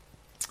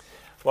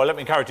Well, let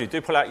me encourage you,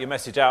 do pull out your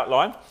message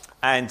outline.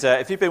 And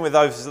if you've been with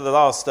us for the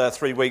last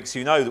 3 weeks,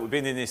 you know that we've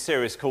been in this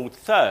series called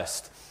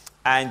Thirst.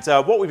 And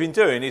what we've been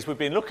doing is we've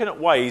been looking at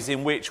ways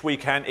in which we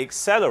can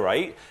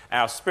accelerate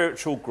our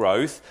spiritual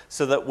growth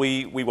so that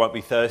we won't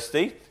be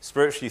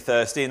spiritually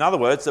thirsty. In other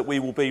words, that we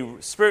will be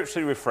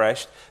spiritually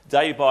refreshed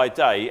day by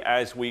day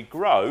as we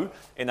grow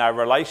in our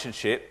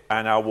relationship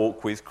and our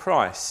walk with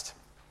Christ.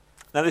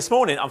 Now this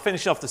morning I'm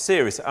finishing off the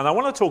series and I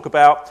want to talk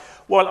about,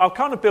 well, I'll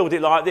kind of build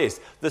it like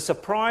this, the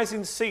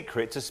surprising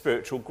secret to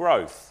spiritual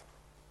growth.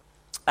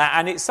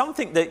 And it's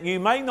something that you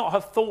may not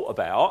have thought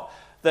about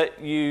that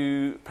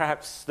you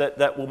perhaps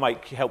that will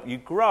help you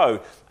grow.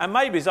 And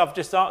maybe as I've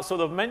just sort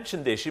of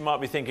mentioned this, you might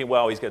be thinking,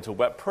 well, he's going to talk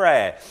about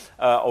prayer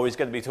or he's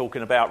going to be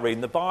talking about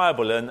reading the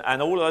Bible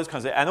and all of those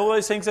kinds of, and all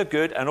those things are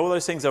good and all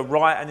those things are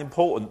right and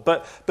important.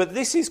 But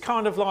this is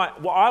kind of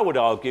like what I would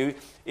argue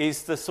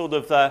is the sort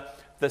of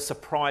the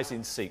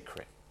surprising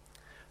secret.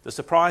 The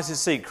surprising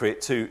secret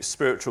to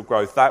spiritual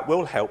growth that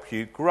will help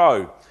you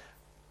grow.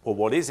 Well,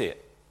 what is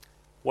it?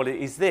 Well, it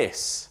is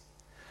this,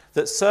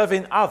 that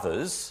serving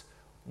others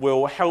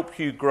will help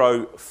you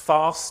grow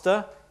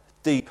faster,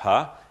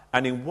 deeper,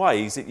 and in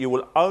ways that you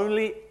will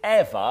only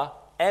ever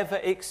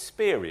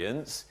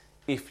experience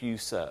if you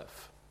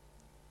serve.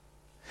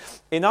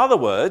 In other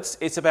words,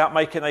 it's about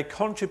making a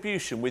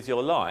contribution with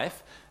your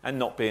life and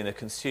not being a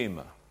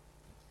consumer.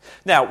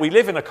 Now, we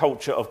live in a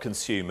culture of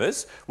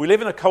consumers. We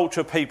live in a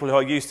culture of people who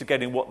are used to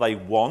getting what they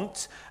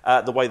want,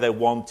 the way they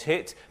want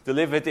it,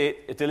 delivered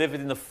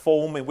in the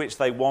form in which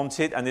they want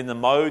it, and in the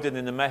mode and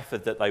in the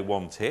method that they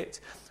want it.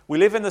 We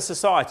live in a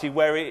society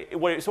where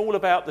it's all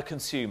about the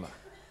consumer.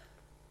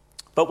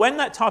 But when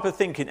that type of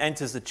thinking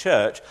enters the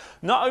church,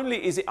 not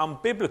only is it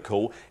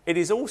unbiblical, it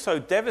is also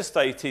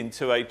devastating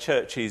to a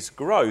church's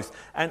growth,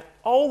 and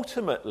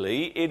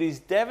ultimately it is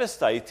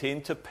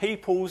devastating to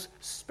people's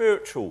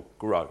spiritual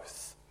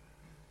growth.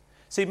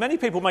 See, many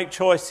people make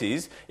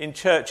choices in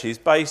churches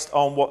based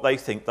on what they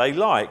think they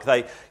like.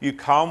 You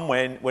come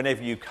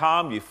whenever you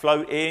come, you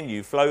float in,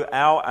 you float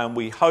out, and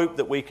we hope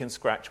that we can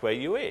scratch where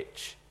you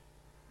itch.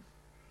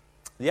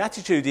 The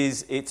attitude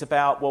is, it's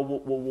about, well,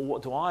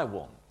 what do I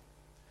want?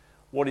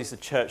 What is the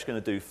church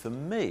going to do for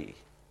me?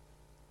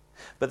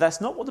 But that's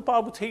not what the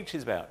Bible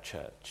teaches about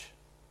church.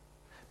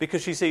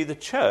 Because you see, the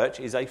church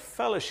is a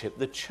fellowship.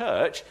 The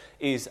church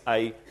is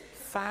a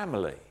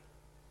family.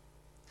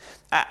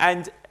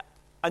 And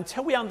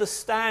until we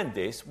understand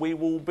this, we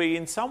will be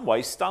in some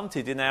way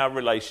stunted in our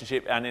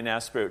relationship and in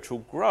our spiritual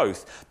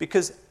growth.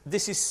 Because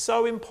this is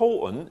so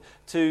important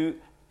to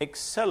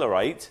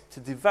accelerate,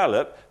 to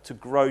develop, to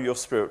grow your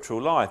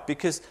spiritual life.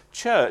 Because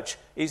church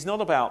is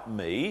not about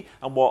me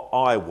and what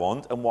I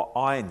want and what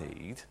I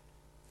need.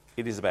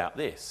 It is about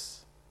this.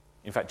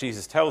 In fact,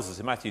 Jesus tells us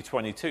in Matthew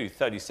 22,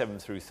 37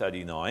 through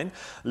 39,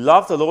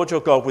 love the Lord your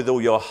God with all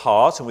your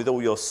heart and with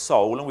all your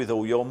soul and with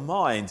all your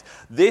mind.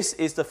 This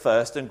is the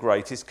first and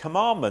greatest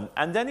commandment.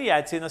 And then he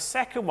adds in a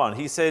second one.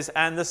 He says,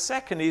 and the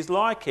second is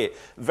like it,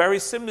 very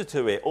similar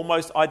to it,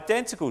 almost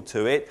identical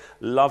to it,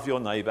 love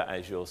your neighbour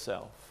as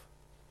yourself.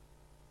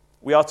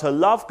 We are to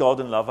love God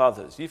and love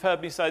others. You've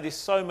heard me say this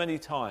so many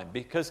times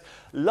because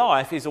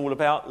life is all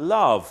about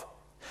love.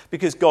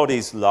 Because God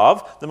is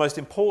love, the most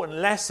important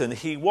lesson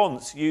he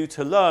wants you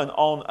to learn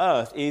on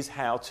earth is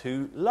how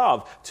to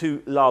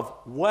love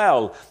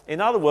well.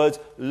 In other words,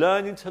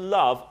 learning to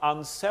love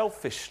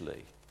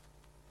unselfishly,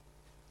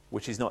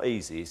 which is not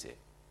easy, is it?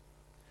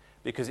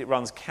 Because it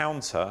runs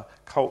counter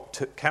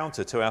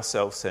to our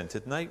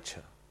self-centered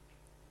nature.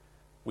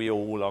 We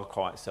all are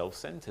quite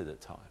self-centered at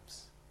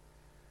times.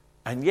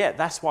 And yet,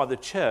 that's why the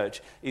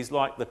church is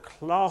like the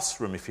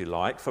classroom, if you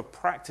like, for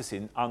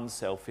practicing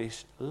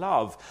unselfish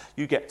love.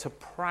 You get to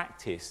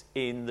practice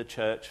in the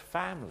church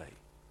family.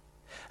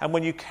 And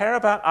when you care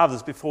about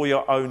others before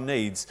your own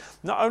needs,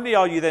 not only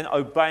are you then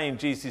obeying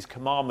Jesus'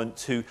 commandment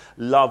to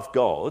love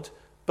God,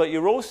 but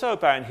you're also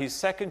obeying his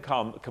second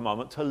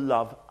commandment to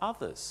love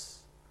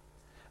others.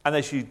 And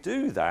as you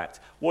do that,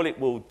 what it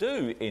will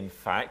do, in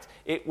fact,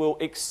 it will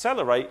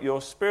accelerate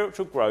your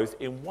spiritual growth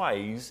in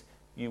ways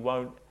you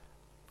won't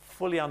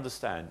fully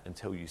understand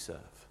until you serve.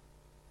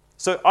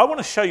 So I want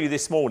to show you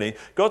this morning,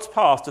 God's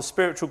path to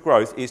spiritual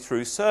growth is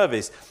through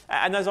service.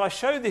 And as I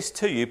show this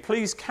to you,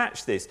 please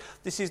catch this.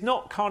 This is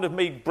not kind of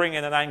me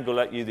bringing an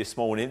angle at you this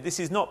morning. This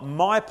is not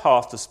my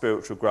path to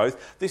spiritual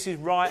growth. This is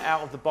right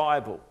out of the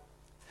Bible.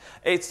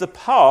 It's the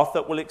path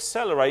that will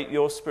accelerate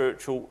your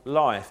spiritual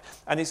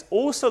life. And it's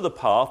also the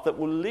path that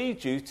will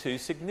lead you to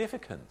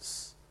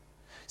significance.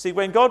 See,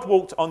 when God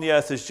walked on the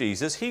earth as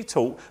Jesus, he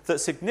taught that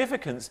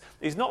significance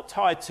is not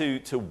tied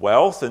to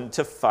wealth and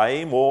to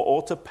fame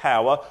or to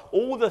power,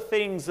 all the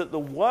things that the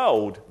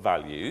world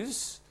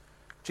values.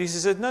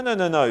 Jesus said,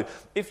 no.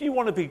 If you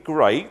want to be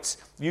great,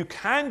 you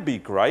can be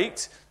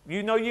great.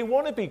 You know you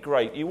want to be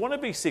great. You want to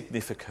be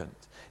significant.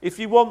 If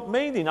you want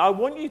meaning, I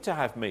want you to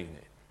have meaning.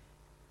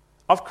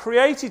 I've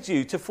created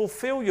you to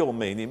fulfill your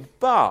meaning,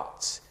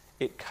 but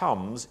it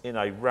comes in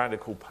a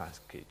radical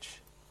package.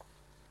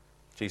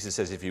 Jesus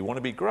says if you want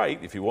to be great,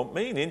 if you want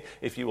meaning,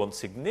 if you want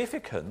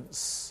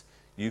significance,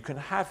 You can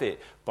have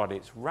it, but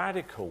it's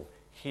radical.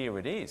 Here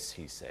it is,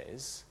 he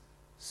says,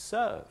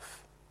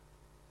 serve.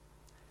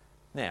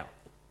 Now,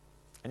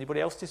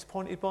 anybody else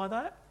disappointed by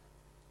that?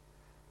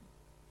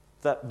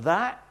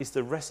 That is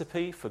the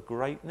recipe for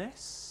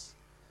greatness?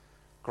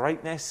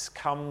 Greatness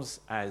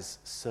comes as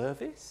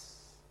service?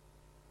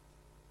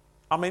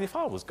 I mean, if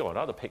I was God,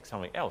 I'd have picked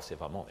something else,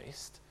 if I'm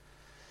honest.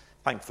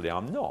 Thankfully,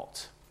 I'm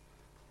not.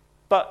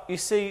 But you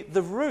see,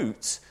 the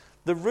root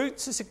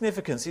to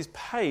significance is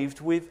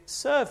paved with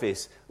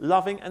service,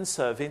 loving and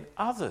serving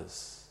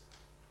others.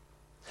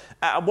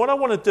 And what I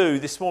want to do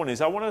this morning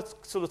is I want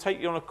to sort of take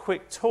you on a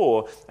quick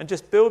tour and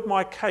just build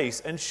my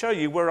case and show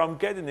you where I'm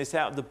getting this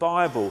out of the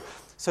Bible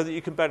so that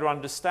you can better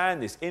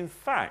understand this. In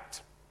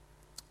fact,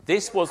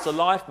 this was the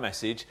life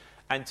message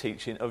and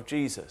teaching of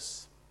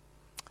Jesus.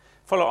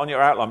 Follow it on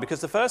your outline,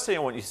 because the first thing I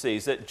want you to see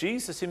is that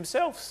Jesus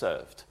himself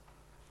served.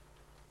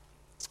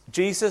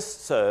 Jesus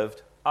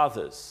served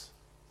others.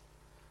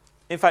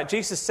 In fact,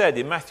 Jesus said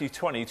in Matthew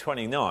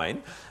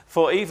 20:29,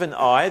 "For even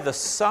I, the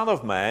Son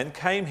of Man,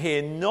 came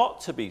here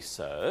not to be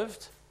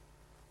served,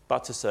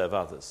 but to serve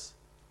others,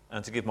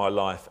 and to give my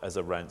life as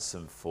a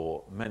ransom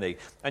for many."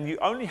 And you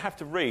only have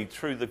to read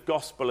through the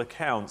gospel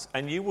accounts,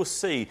 and you will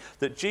see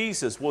that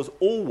Jesus was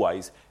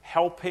always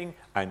helping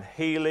and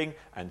healing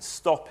and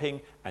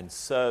stopping and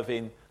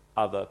serving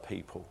other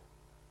people.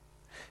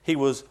 He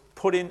was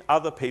putting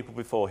other people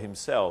before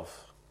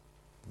himself.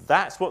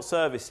 That's what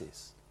service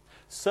is.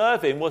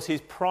 Serving was his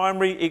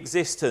primary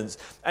existence.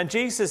 And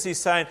Jesus is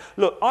saying,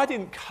 look, I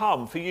didn't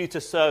come for you to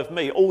serve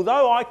me.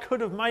 Although I could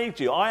have made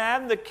you, I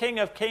am the King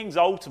of Kings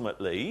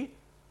ultimately.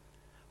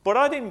 But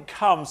I didn't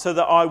come so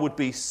that I would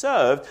be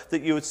served,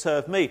 that you would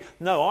serve me.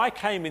 No, I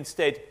came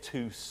instead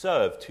to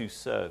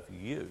serve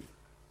you.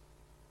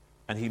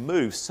 And he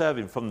moves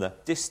serving from the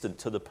distant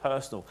to the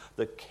personal.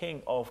 The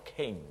King of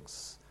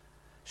Kings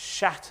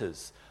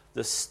shatters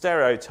the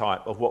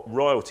stereotype of what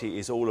royalty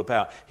is all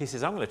about. He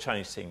says, I'm going to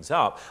change things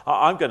up.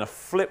 I'm going to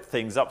flip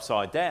things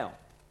upside down.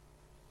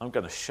 I'm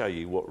going to show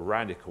you what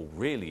radical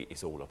really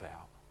is all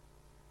about.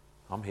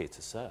 I'm here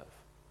to serve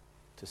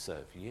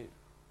you.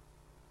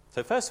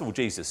 So first of all,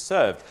 Jesus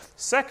served.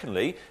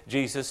 Secondly,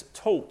 Jesus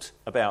taught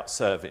about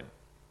serving.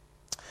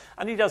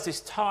 And he does this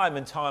time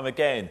and time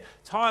again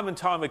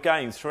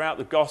throughout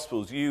the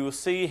Gospels. You will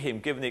see him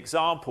giving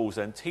examples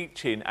and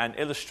teaching and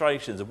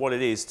illustrations of what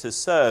it is to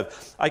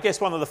serve. I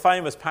guess one of the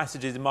famous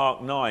passages in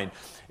Mark 9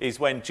 is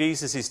when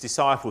Jesus'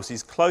 disciples,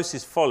 his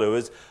closest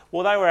followers,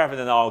 well, they were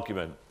having an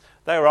argument.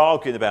 They were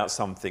arguing about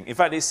something. In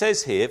fact, it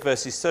says here,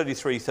 verses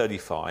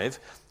 33-35,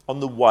 on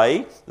the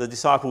way, the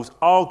disciples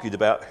argued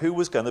about who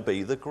was going to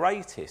be the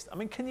greatest. I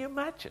mean, can you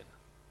imagine?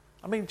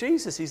 I mean,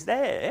 Jesus is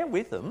there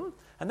with them,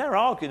 and they're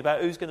arguing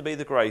about who's going to be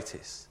the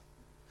greatest.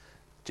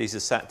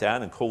 Jesus sat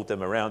down and called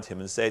them around him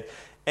and said,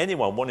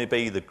 anyone wanting to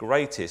be the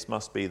greatest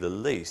must be the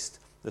least,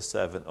 the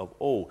servant of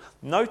all.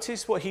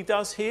 Notice what he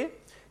does here.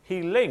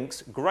 He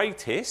links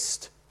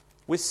greatest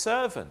with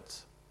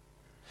servant.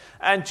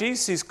 And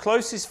Jesus'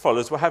 closest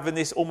followers were having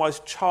this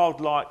almost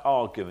childlike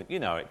argument. You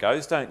know how it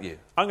goes, don't you?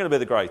 I'm going to be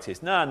the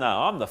greatest. No,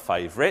 I'm the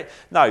favourite.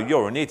 No,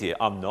 you're an idiot.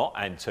 I'm not.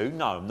 And two,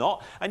 no, I'm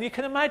not. And you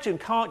can imagine,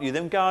 can't you,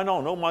 them going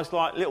on almost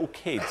like little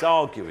kids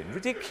arguing.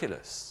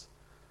 Ridiculous.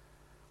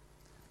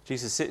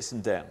 Jesus sits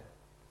them down.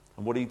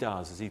 And what he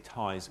does is he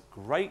ties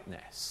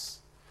greatness,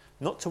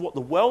 not to what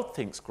the world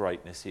thinks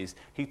greatness is,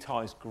 he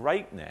ties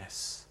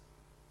greatness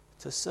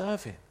to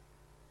serving.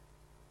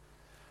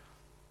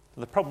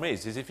 The problem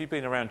is if you've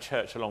been around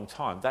church a long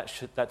time,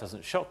 that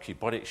doesn't shock you,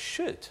 but it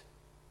should.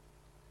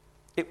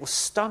 It was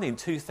stunning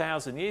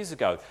 2,000 years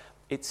ago.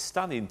 It's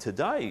stunning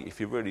today if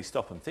you really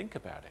stop and think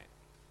about it.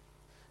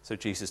 So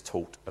Jesus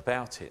taught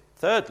about it.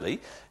 Thirdly,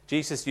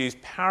 Jesus used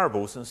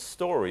parables and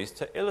stories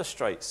to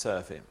illustrate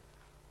serving.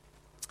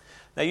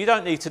 Now, you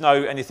don't need to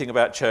know anything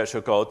about Church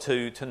of God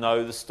to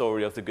know the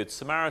story of the Good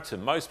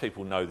Samaritan. Most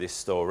people know this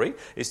story.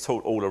 It's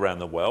taught all around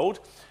the world.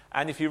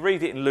 And if you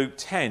read it in Luke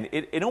 10,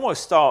 it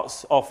almost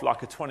starts off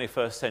like a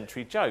 21st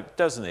century joke,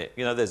 doesn't it?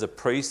 You know, there's a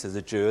priest, there's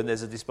a Jew, and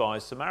there's a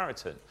despised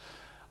Samaritan.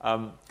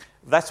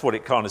 That's what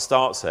it kind of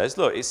starts as.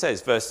 Look, it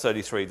says, verse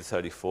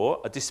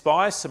 33-34, a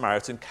despised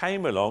Samaritan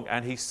came along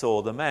and he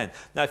saw the man.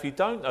 Now, if you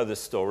don't know the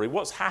story,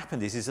 what's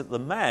happened is that the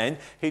man,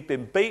 he'd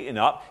been beaten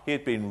up,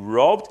 he'd been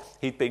robbed,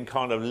 he'd been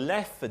kind of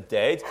left for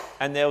dead,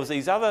 and there was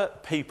these other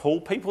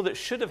people that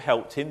should have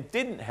helped him,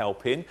 didn't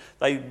help him,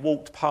 they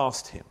walked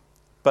past him.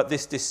 But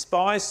this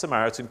despised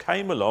Samaritan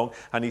came along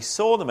and he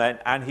saw the man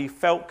and he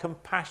felt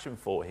compassion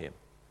for him.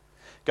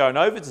 Going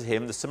over to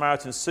him, the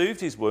Samaritan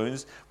soothed his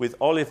wounds with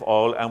olive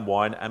oil and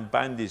wine and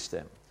bandaged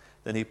them.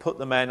 Then he put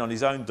the man on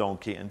his own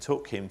donkey and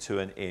took him to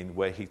an inn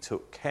where he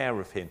took care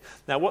of him.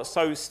 Now, what's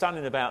so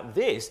stunning about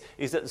this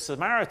is that the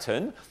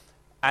Samaritan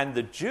and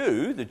the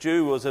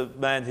Jew was a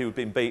man who had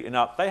been beaten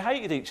up. They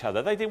hated each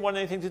other. They didn't want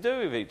anything to do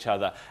with each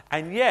other.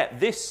 And yet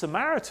this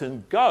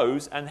Samaritan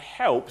goes and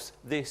helps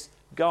this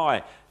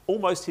guy,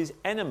 almost his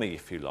enemy,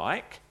 if you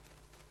like.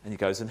 And he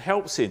goes and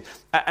helps him.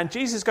 And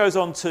Jesus goes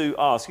on to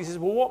ask, he says,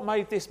 well, what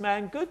made this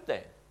man good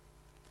then?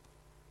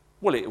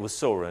 Well,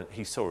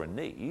 he saw a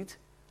need,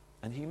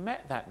 and he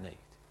met that need.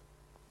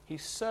 He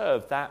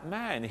served that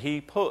man.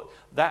 He put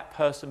that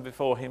person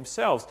before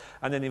himself.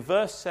 And then in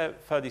verse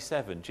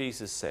 37,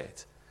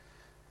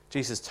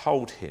 Jesus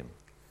told him,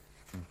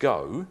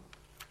 go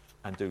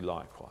and do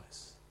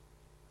likewise.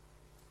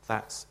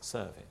 That's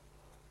serving.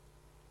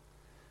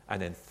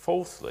 And then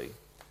fourthly,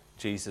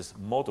 Jesus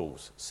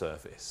models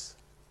service.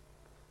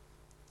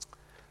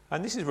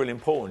 And this is really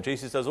important.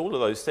 Jesus does all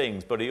of those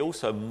things, but he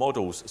also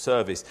models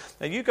service.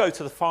 Now, you go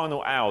to the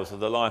final hours of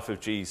the life of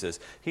Jesus.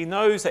 He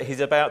knows that he's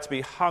about to be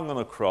hung on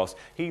a cross.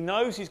 He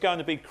knows he's going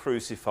to be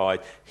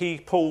crucified. He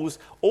pulls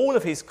all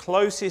of his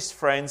closest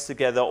friends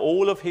together,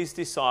 all of his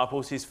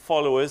disciples, his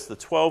followers, the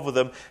 12 of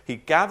them. He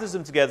gathers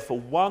them together for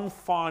one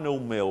final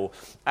meal.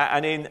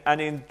 And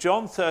in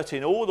John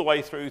 13, all the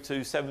way through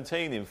to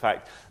 17, in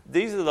fact,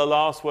 these are the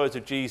last words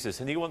of Jesus,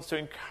 and he wants to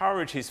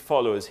encourage his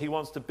followers. He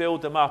wants to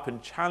build them up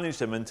and challenge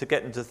them and to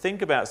get them to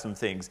think about some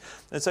things.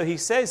 And so he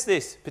says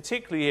this,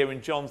 particularly here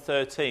in John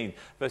 13,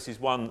 verses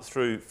 1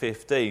 through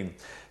 15.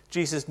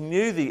 Jesus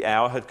knew the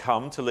hour had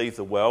come to leave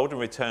the world and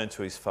return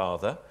to his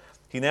Father.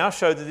 He now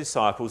showed the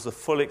disciples the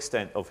full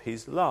extent of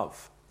his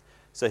love.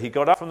 So he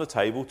got up from the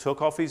table,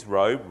 took off his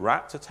robe,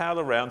 wrapped a towel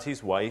around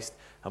his waist,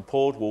 and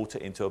poured water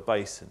into a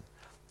basin.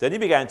 Then he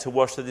began to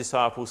wash the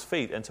disciples'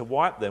 feet and to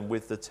wipe them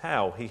with the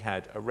towel he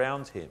had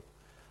around him.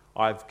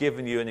 I have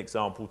given you an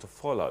example to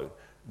follow.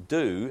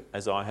 Do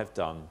as I have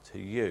done to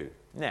you.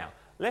 Now,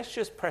 let's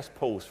just press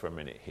pause for a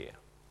minute here.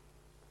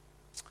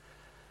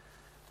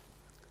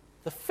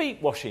 The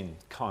feet washing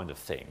kind of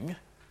thing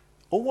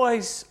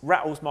always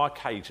rattles my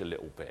cage a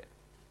little bit.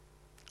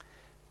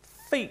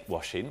 Feet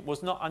washing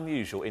was not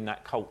unusual in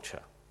that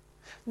culture.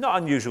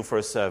 Not unusual for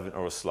a servant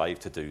or a slave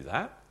to do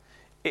that.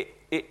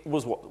 It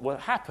was what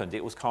happened.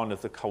 It was kind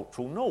of the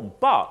cultural norm.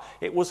 But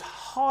it was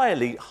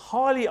highly,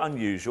 highly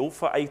unusual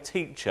for a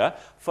teacher,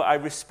 for a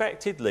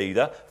respected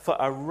leader, for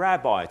a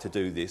rabbi to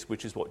do this,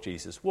 which is what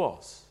Jesus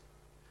was.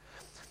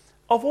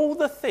 Of all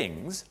the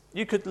things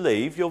you could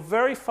leave your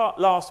very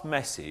last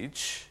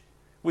message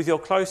with your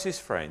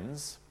closest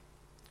friends,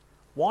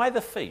 why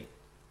the feet?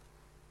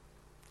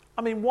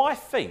 I mean, why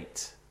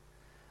feet?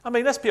 I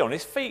mean, let's be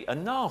honest, feet are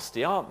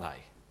nasty, aren't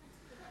they?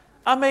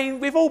 I mean,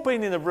 we've all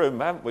been in a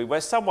room, haven't we,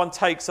 where someone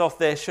takes off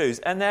their shoes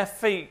and their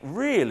feet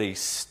really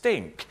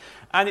stink.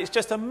 And it's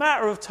just a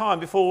matter of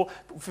time before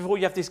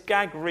you have this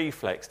gag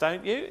reflex,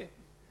 don't you?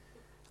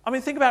 I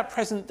mean, think about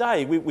present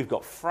day. We've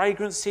got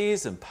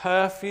fragrances and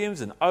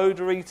perfumes and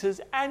odoritors,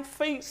 and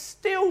feet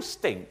still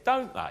stink,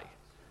 don't they?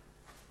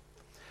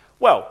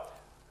 Well,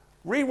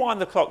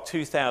 rewind the clock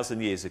 2,000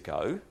 years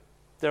ago.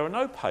 There are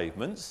no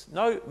pavements,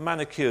 no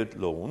manicured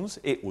lawns.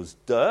 It was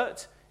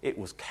dirt. It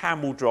was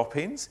camel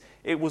droppings.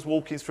 It was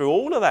walking through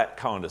all of that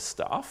kind of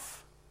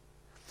stuff.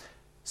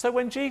 So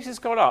when Jesus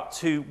got up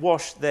to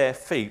wash their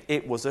feet,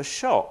 it was a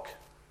shock.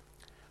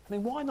 I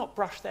mean, why not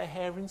brush their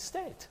hair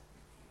instead?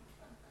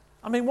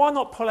 I mean, why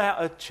not pull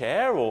out a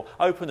chair or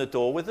open a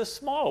door with a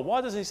smile?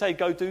 Why does he say,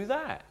 go do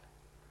that?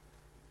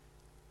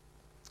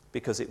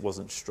 Because it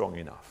wasn't strong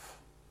enough.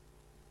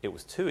 It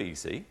was too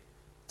easy,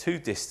 too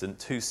distant,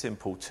 too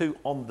simple, too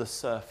on the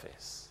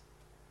surface.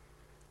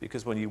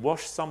 Because when you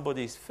wash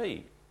somebody's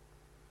feet,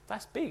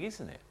 that's big,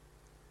 isn't it?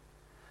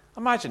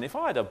 Imagine if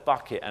I had a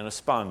bucket and a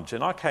sponge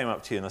and I came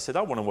up to you and I said,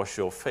 I want to wash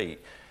your feet.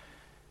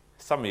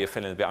 Some of you are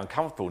feeling a bit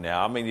uncomfortable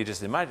now. I mean, you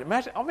just imagine.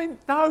 I mean,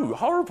 no,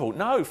 horrible.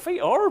 No, feet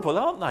are horrible,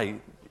 aren't they?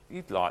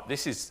 You'd like,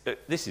 this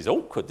is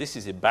awkward. This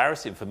is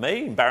embarrassing for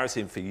me,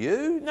 embarrassing for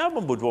you. No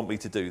one would want me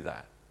to do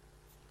that.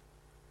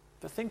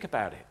 But think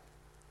about it.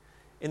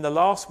 In the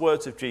last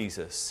words of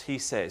Jesus, he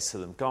says to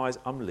them, guys,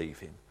 I'm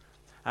leaving.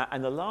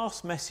 And the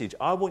last message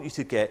I want you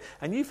to get,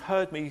 and you've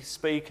heard me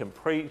speak and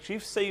preach,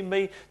 you've seen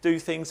me do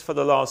things for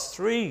the last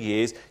 3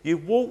 years,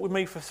 you've walked with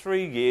me for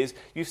 3 years,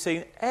 you've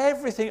seen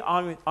everything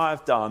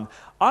I've done.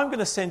 I'm going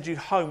to send you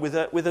home with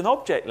an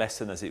object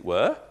lesson, as it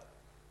were,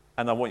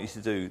 and I want you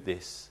to do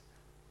this,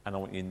 and I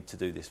want you to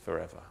do this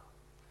forever.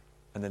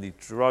 And then he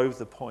drove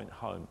the point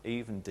home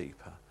even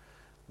deeper,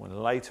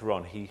 when later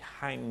on he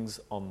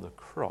hangs on the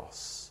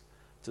cross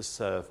to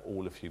serve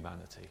all of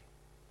humanity,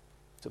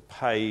 to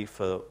pay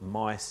for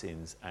my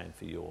sins and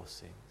for your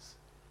sins.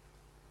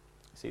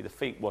 See, the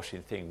feet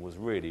washing thing was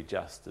really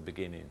just the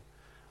beginning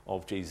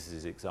of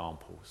Jesus'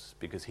 examples,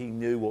 because he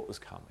knew what was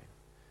coming.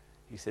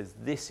 He says,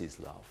 this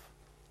is love.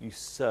 You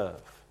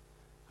serve.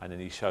 And then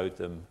he showed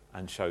them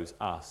and shows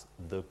us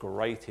the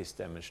greatest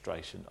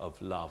demonstration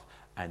of love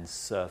and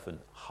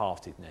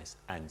servant-heartedness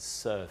and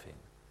serving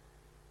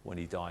when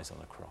he dies on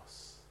a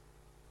cross.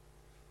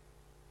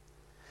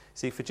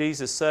 See, for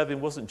Jesus,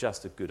 serving wasn't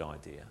just a good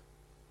idea.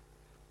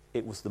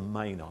 It was the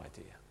main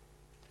idea.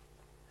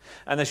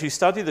 And as you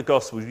study the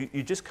Gospels,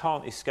 you just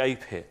can't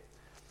escape it.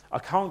 I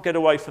can't get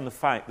away from the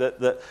fact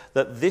that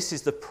this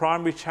is the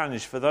primary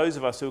challenge for those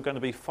of us who are going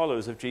to be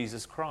followers of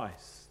Jesus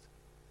Christ.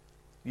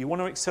 You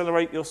want to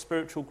accelerate your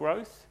spiritual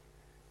growth?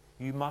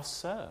 You must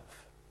serve.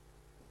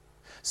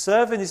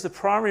 Serving is the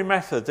primary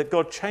method that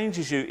God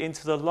changes you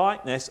into the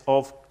likeness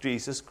of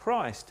Jesus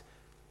Christ,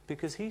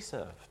 because he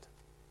served.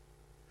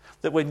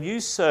 That when you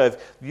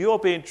serve, you're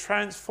being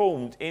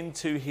transformed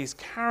into his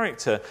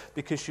character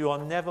because you are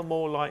never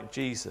more like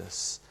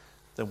Jesus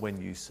than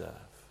when you serve.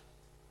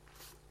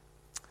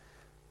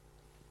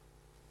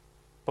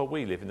 But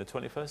we live in the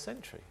 21st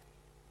century.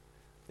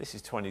 This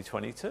is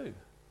 2022.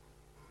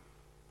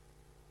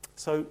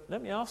 So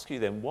let me ask you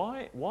then,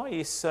 why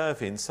is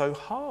serving so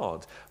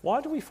hard?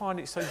 Why do we find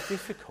it so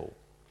difficult?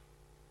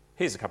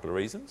 Here's a couple of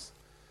reasons.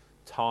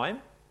 Time.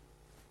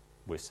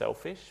 We're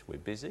selfish. We're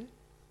busy.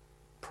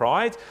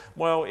 Pride.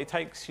 Well, it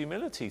takes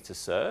humility to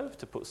serve,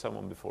 to put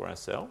someone before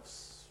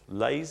ourselves.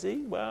 Lazy.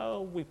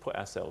 Well, we put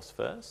ourselves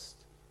first.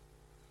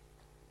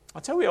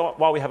 I'll tell you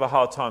why we have a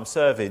hard time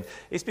serving.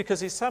 It's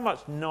because it's so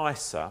much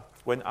nicer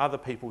when other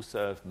people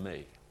serve me.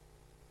 It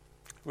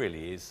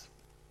really is.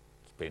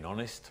 Just being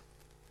honest.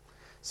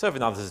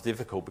 Serving others is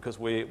difficult because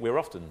we're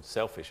often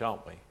selfish,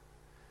 aren't we?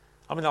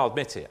 I mean, I'll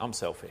admit it, I'm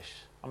selfish.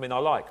 I mean, I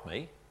like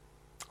me.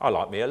 I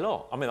like me a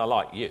lot. I mean, I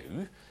like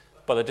you,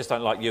 but I just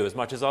don't like you as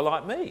much as I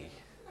like me.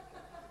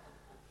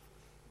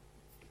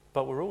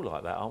 But we're all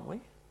like that, aren't we?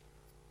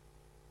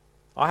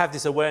 I have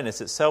this awareness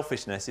that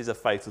selfishness is a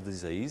fatal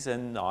disease,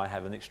 and I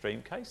have an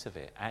extreme case of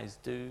it, as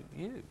do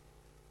you.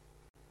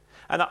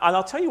 And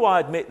I'll tell you why I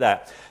admit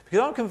that. Because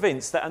I'm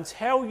convinced that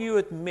until you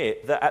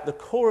admit that at the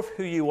core of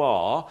who you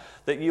are,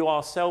 that you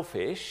are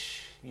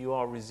selfish, you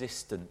are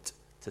resistant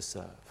to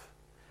serve.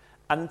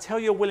 And until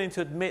you're willing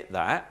to admit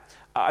that,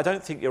 I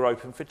don't think you're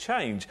open for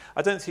change.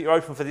 I don't think you're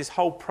open for this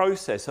whole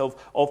process of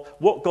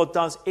what God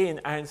does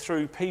in and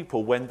through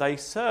people when they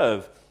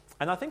serve.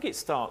 And I think it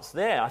starts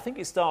there. I think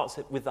it starts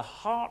with the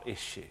heart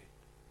issue.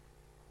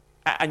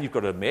 And you've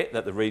got to admit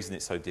that the reason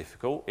it's so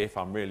difficult, if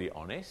I'm really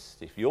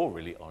honest, if you're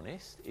really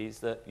honest, is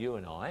that you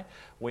and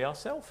we are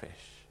selfish.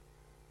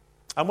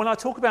 And when I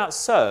talk about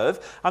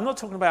serve, I'm not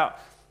talking about,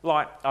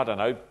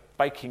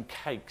 baking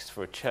cakes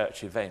for a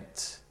church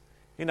event.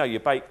 You know, you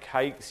bake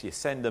cakes, you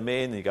send them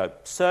in, and you go,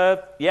 serve,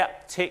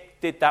 yep, tick,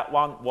 did that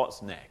one,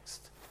 what's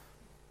next?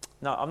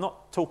 No, I'm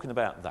not talking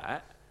about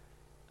that.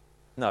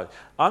 No,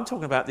 I'm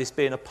talking about this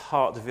being a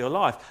part of your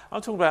life.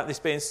 I'm talking about this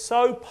being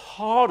so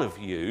part of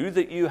you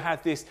that you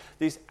have this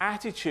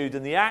attitude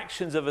and the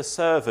actions of a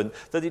servant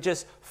that it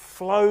just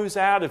flows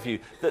out of you,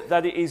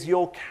 that it is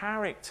your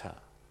character,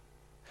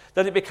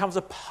 that it becomes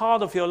a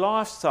part of your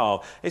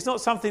lifestyle. It's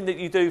not something that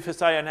you do for,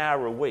 say, an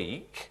hour a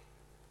week.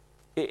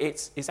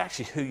 It's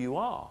actually who you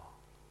are.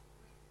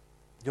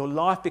 Your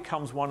life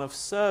becomes one of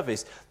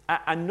service,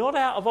 and not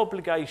out of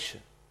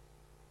obligation,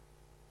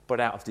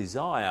 but out of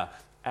desire,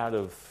 out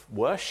of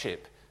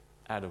worship,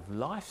 out of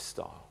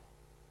lifestyle.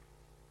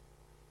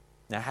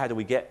 Now, how do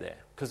we get there?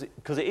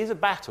 Because it is a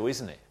battle,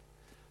 isn't it?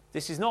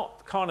 This is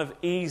not kind of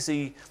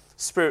easy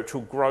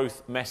spiritual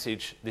growth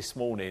message this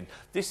morning.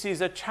 This is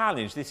a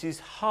challenge. This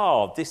is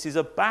hard. This is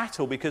a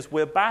battle because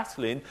we're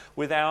battling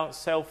with our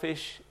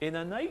selfish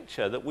inner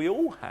nature that we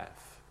all have.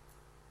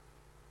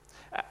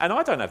 And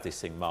I don't have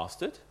this thing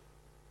mastered.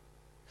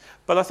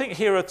 But I think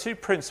here are two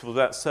principles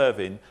about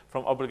serving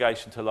from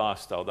obligation to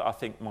lifestyle that I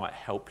think might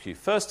help you.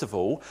 First of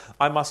all,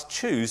 I must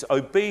choose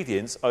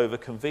obedience over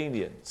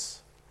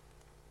convenience.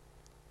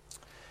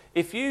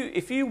 If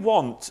you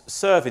want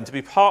serving to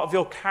be part of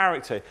your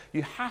character,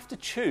 you have to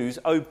choose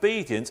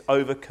obedience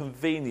over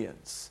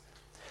convenience.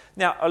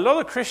 Now, a lot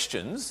of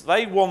Christians,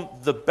 they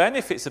want the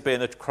benefits of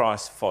being a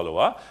Christ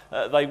follower.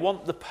 They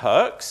want the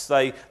perks.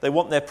 They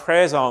want their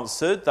prayers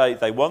answered.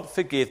 They want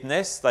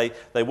forgiveness. They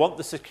want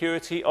the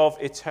security of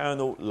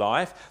eternal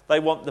life. They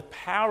want the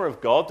power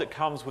of God that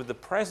comes with the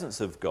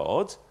presence of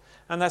God.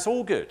 And that's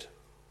all good.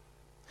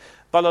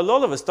 But a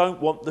lot of us don't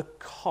want the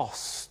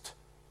cost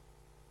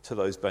to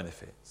those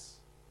benefits.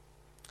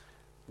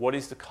 What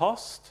is the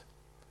cost?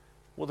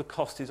 Well, the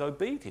cost is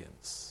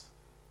obedience.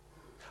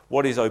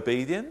 What is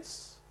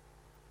obedience?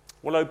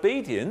 Well,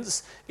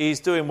 obedience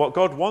is doing what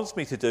God wants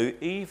me to do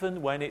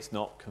even when it's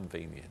not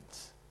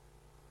convenient.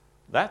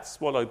 That's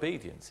what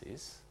obedience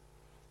is.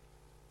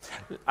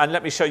 And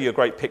let me show you a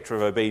great picture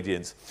of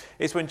obedience.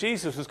 It's when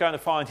Jesus was going to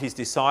find his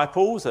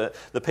disciples,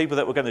 the people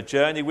that were going to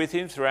journey with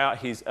him throughout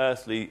his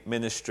earthly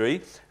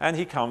ministry, and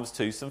he comes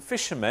to some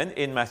fishermen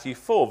in Matthew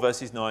 4,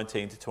 verses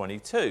 19 to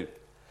 22.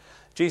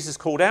 Jesus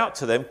called out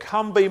to them,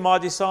 "Come be my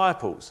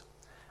disciples."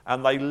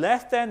 And they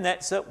left their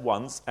nets at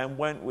once and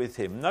went with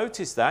him.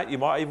 Notice that. You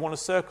might even want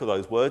to circle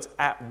those words,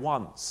 at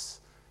once.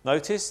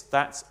 Notice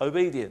that's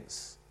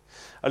obedience.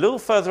 A little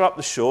further up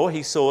the shore,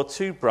 he saw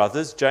two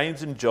brothers,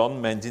 James and John,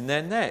 mending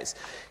their nets.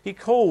 He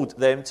called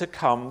them to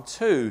come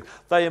too.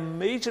 They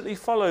immediately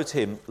followed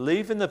him,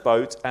 leaving the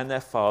boat and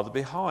their father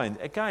behind.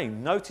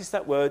 Again, notice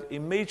that word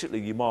immediately.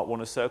 You might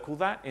want to circle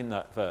that in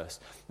that verse.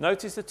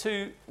 Notice the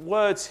two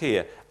words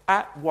here,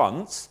 at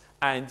once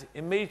and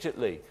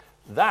immediately.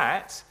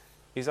 That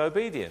is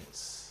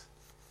obedience.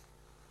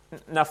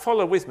 Now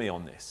follow with me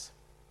on this.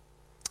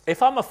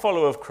 If I'm a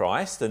follower of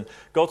Christ and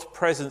God's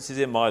presence is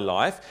in my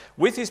life,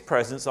 with his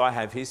presence I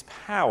have his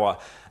power.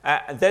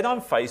 Then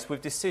I'm faced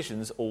with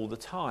decisions all the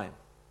time.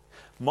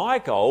 My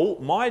goal,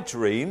 my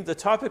dream, the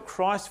type of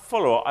Christ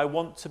follower I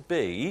want to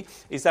be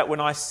is that when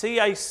I see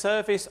a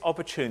service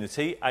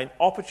opportunity, an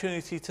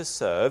opportunity to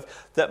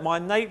serve, that my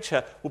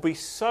nature will be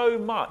so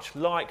much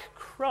like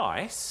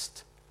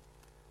Christ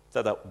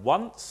that at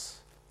once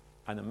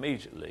and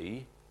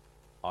immediately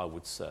I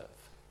would serve.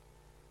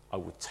 I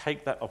would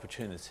take that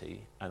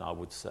opportunity and I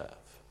would serve.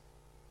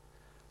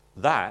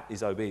 That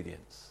is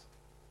obedience.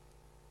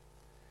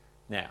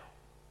 Now,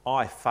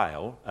 I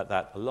fail at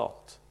that a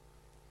lot,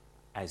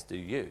 as do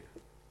you.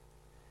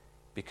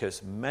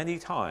 Because many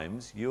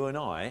times, you and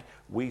I,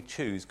 we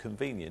choose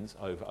convenience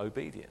over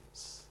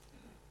obedience.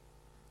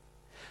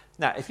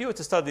 Now, if you were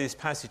to study this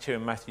passage here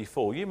in Matthew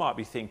 4, you might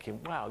be thinking,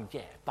 well,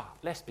 yeah, but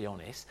let's be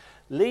honest,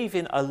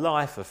 leaving a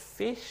life of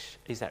fish,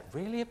 is that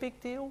really a big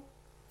deal?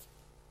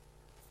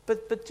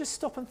 But just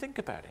stop and think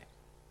about it.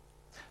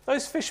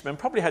 Those fishermen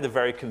probably had a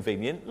very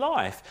convenient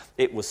life.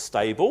 It was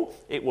stable,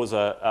 it was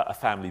a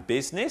family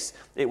business,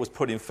 it was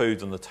putting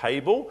food on the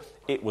table,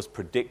 it was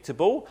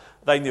predictable.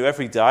 They knew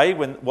every day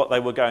what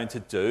they were going to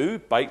do,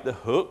 bait the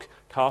hook,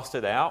 cast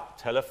it out,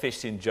 tell a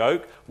fishing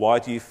joke. Why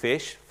do you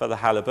fish? For the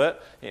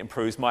halibut. It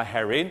improves my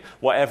herring.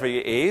 Whatever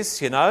it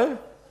is, you know.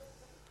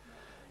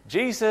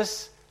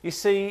 Jesus, you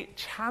see,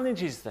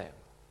 challenges them.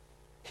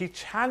 He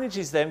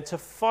challenges them to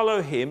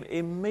follow him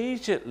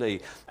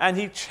immediately. And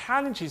he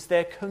challenges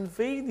their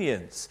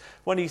convenience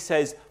when he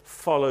says,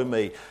 follow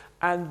me.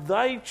 And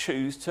they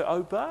choose to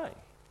obey.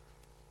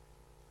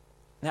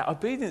 Now,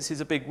 obedience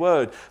is a big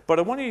word, but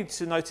I want you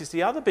to notice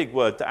the other big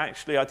word that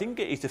actually I didn't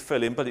get you to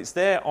fill in, but it's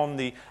there on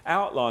the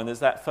outline as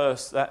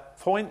that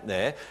point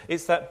there.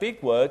 It's that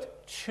big word,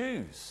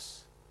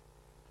 choose.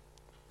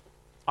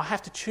 I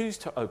have to choose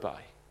to obey.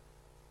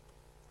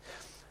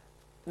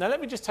 Now,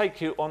 let me just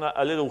take you on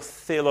a little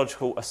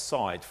theological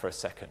aside for a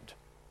second.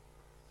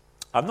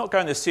 I'm not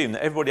going to assume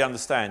that everybody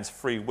understands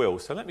free will,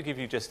 so let me give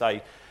you just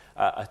a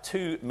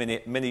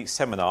 2-minute mini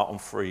seminar on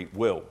free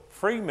will.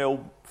 Free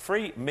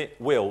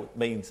will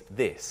means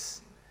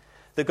this,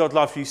 that God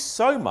loves you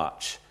so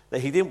much that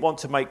he didn't want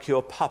to make you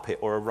a puppet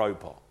or a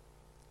robot.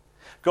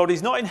 God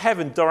is not in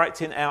heaven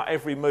directing our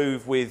every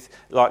move with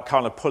like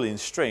kind of pulling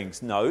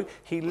strings. No,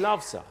 he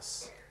loves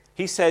us.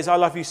 He says, I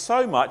love you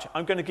so much,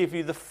 I'm going to give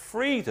you the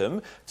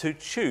freedom to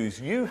choose.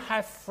 You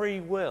have free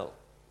will.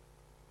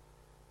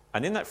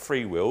 And in that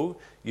free will,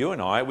 you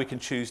and I, we can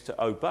choose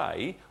to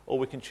obey or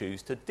we can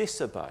choose to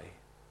disobey.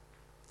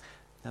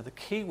 Now, the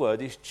key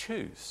word is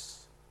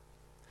choose.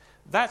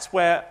 That's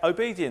where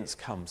obedience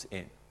comes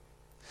in.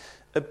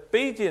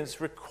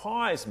 Obedience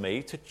requires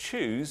me to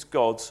choose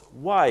God's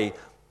way,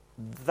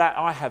 that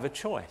I have a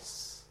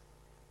choice.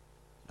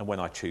 And when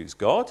I choose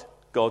God,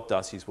 God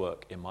does his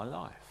work in my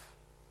life.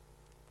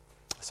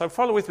 So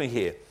follow with me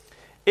here.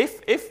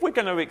 If we're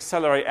going to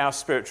accelerate our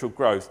spiritual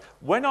growth,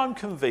 when I'm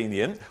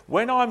convenient,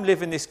 when I'm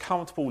living this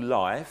comfortable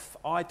life,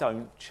 I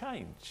don't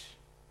change.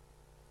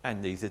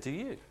 And neither do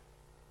you.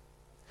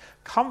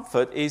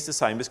 Comfort is the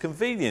same as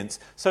convenience.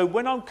 So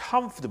when I'm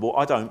comfortable,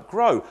 I don't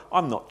grow.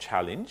 I'm not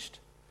challenged.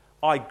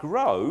 I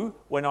grow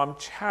when I'm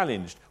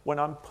challenged, when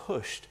I'm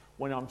pushed,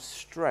 when I'm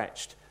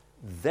stretched.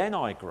 Then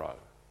I grow.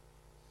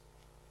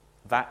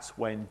 That's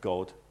when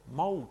God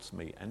molds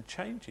me and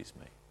changes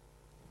me.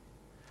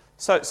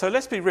 So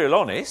let's be real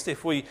honest.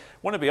 If we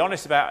want to be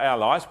honest about our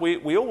lives,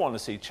 we all want to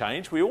see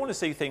change. We all want to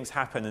see things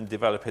happen and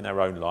develop in our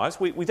own lives.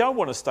 We don't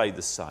want to stay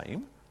the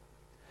same.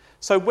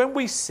 So when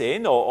we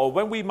sin or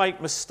when we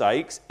make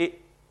mistakes,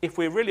 if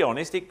we're really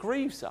honest, it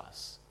grieves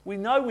us. We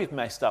know we've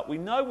messed up. We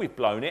know we've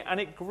blown it, and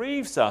it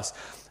grieves us.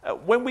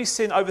 When we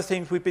sin over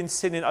things we've been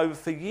sinning over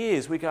for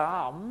years, we go,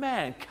 oh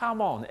man, come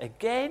on,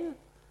 again?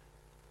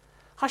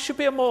 I should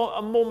be a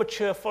more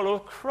mature follower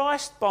of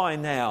Christ by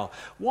now.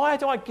 Why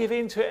do I give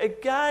in to it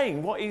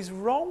again? What is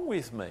wrong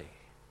with me?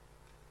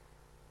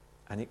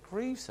 And it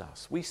grieves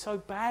us. We so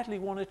badly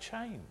want to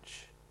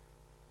change.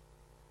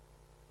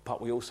 But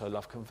we also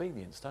love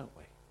convenience, don't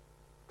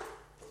we?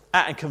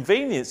 And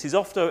convenience is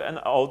often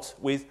at odds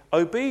with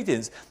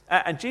obedience.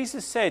 And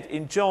Jesus said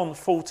in John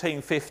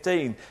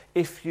 14:15,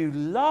 if you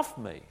love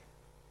me,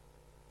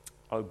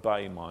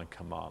 obey my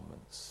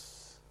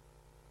commandments.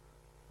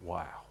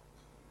 Wow.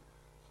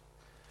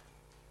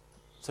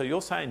 So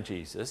you're saying,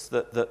 Jesus,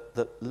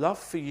 that love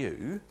for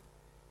you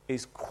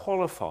is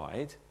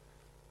qualified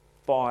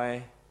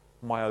by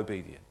my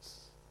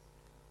obedience.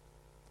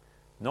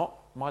 Not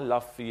my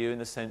love for you in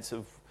the sense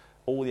of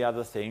all the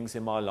other things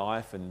in my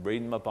life and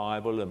reading my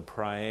Bible and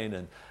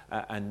praying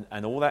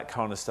and all that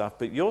kind of stuff.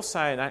 But you're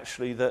saying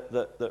actually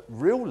that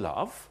real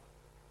love,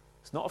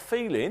 it's not a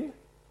feeling,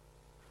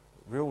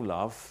 real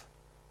love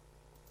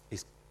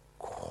is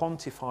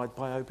quantified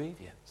by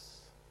obedience.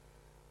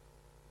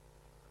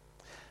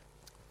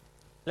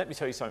 Let me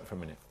tell you something for a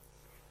minute.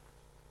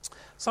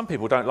 Some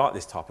people don't like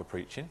this type of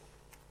preaching.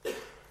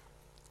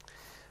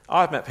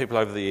 I've met people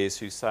over the years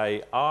who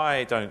say,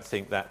 I don't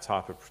think that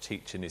type of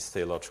teaching is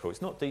theological.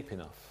 It's not deep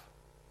enough.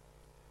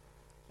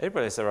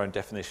 Everybody has their own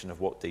definition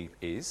of what deep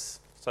is.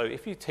 So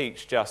if you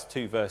teach just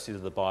 2 verses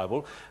of the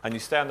Bible and you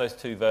stay on those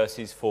 2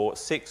 verses for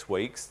 6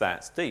 weeks,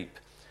 that's deep.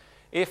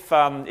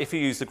 If you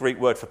use the Greek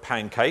word for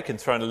pancake and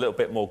throw in a little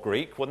bit more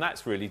Greek, well,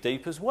 that's really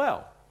deep as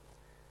well.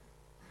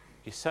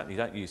 You certainly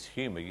don't use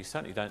humour. You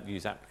certainly don't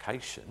use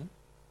application.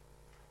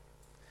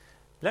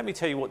 Let me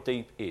tell you what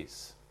deep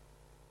is.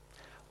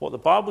 What the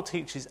Bible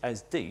teaches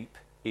as deep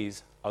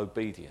is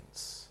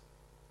obedience.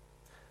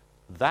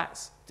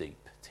 That's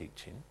deep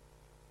teaching.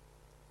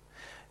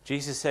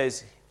 Jesus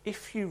says,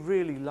 if you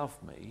really love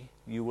me,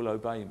 you will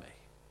obey me.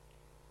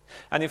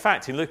 And in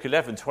fact, in Luke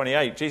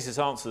 11:28, Jesus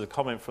answered a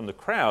comment from the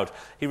crowd.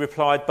 He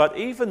replied, but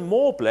even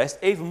more blessed,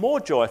 even more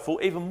joyful,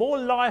 even more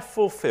life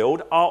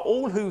fulfilled are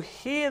all who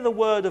hear the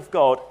word of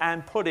God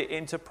and put it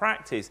into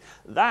practice.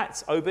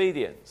 That's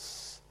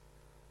obedience.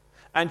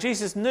 And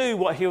Jesus knew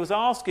what he was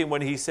asking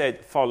when he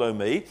said, follow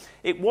me.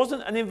 It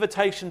wasn't an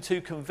invitation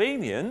to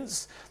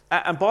convenience.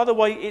 And by the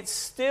way, it's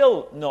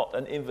still not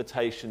an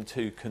invitation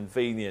to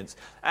convenience.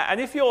 And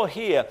if you're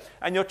here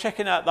and you're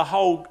checking out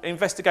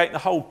investigating the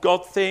whole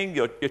God thing,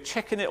 you're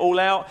checking it all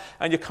out,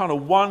 and you're kind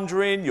of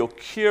wondering, you're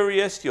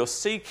curious, you're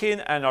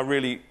seeking, and I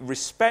really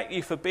respect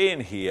you for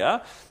being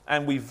here,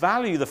 and we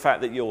value the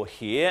fact that you're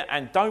here,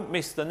 and don't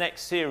miss the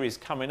next series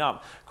coming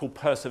up called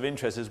Purse of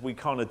Interest as we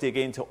kind of dig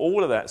into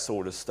all of that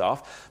sort of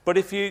stuff. But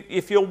if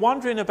you're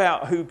wondering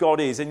about who God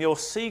is and you're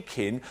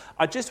seeking,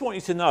 I just want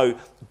you to know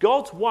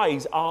God's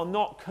ways are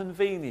not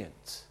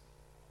convenient.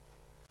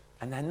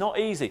 And they're not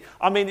easy.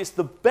 I mean, it's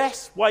the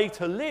best way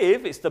to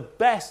live. It's the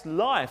best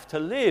life to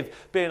live,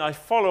 being a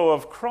follower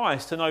of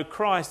Christ, to know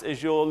Christ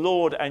as your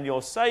Lord and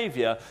your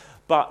Saviour.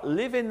 But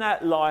living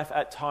that life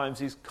at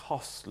times is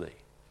costly.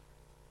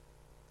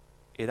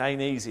 It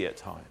ain't easy at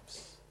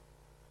times.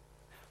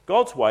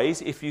 God's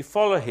ways, if you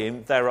follow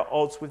him, they're at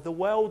odds with the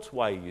world's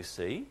way, you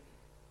see.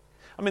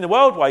 I mean, the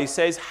world way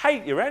says,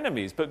 hate your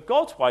enemies. But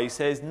God's way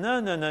says,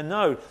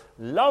 no.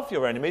 Love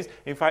your enemies.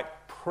 In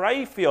fact,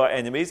 pray for your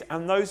enemies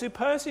and those who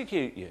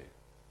persecute you.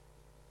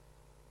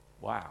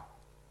 Wow.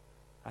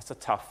 That's a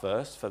tough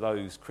verse for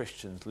those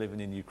Christians living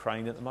in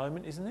Ukraine at the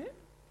moment, isn't it?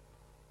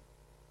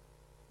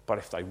 But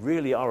if they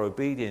really are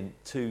obedient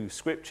to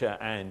Scripture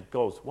and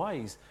God's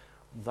ways,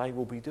 they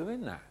will be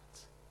doing that.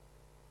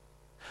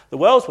 The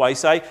world's way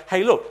say,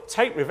 hey, look,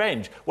 take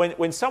revenge.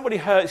 When somebody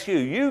hurts you,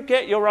 you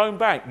get your own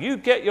back. You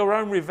get your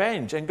own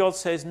revenge. And God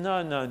says,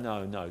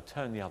 no.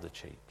 Turn the other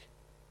cheek.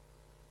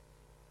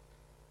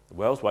 The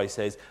world's way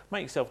says,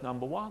 make yourself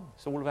number one.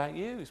 It's all about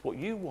you. It's what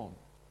you want.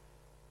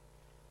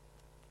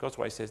 God's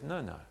way says,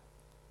 no.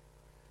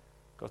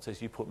 God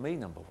says, you put me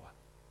number one.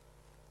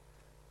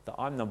 That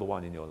I'm number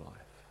one in your life.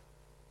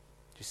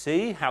 Do you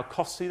see how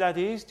costly that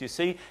is? Do you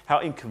see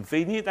how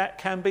inconvenient that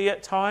can be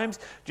at times?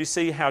 Do you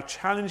see how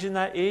challenging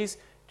that is?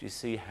 Do you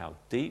see how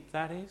deep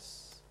that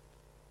is?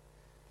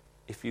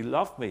 If you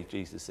love me,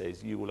 Jesus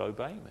says, you will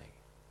obey me.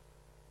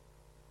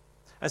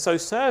 And so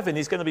serving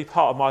is going to be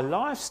part of my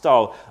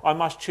lifestyle. I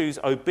must choose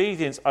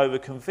obedience over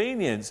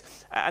convenience.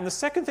 And the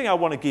second thing I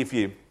want to give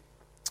you,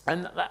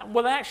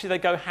 actually they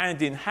go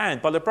hand in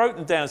hand, but they're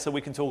broken down so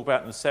we can talk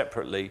about them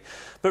separately.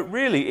 But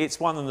really, it's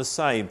one and the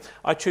same.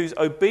 I choose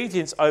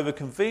obedience over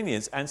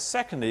convenience, and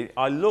secondly,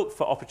 I look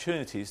for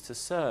opportunities to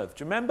serve.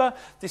 Do you remember?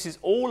 This is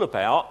all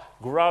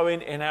about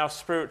growing in our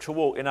spiritual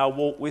walk, in our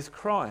walk with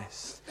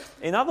Christ.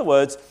 In other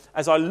words,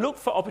 as I look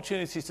for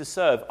opportunities to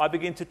serve, I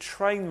begin to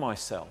train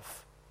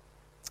myself.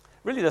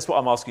 Really, that's what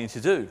I'm asking you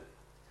to do.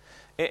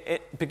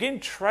 Begin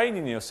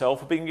training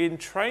yourself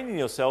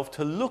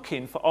to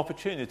looking for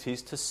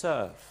opportunities to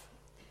serve.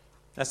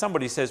 Now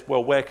somebody says,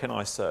 well, where can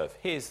I serve?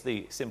 Here's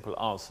the simple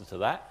answer to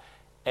that.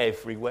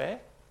 Everywhere.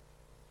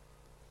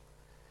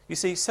 You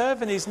see,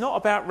 serving is not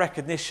about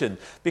recognition,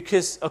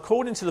 because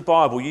according to the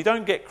Bible, you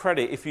don't get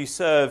credit if you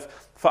serve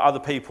for other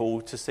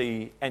people to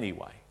see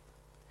anyway.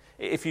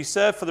 If you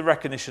serve for the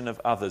recognition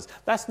of others,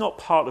 that's not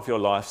part of your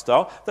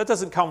lifestyle. That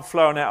doesn't come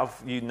flowing out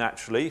of you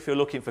naturally if you're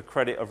looking for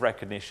credit of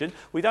recognition.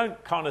 We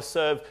don't kind of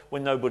serve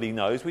when nobody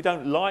knows. We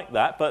don't like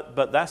that,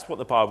 but that's what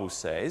the Bible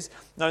says.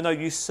 No,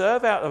 you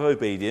serve out of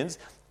obedience,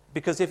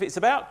 because if it's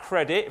about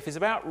credit, if it's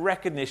about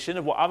recognition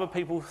of what other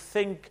people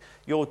think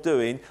you're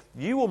doing,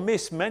 you will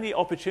miss many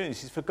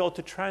opportunities for God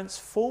to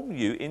transform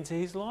you into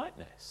his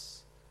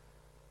likeness.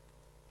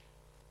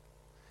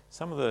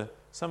 Some of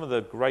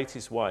the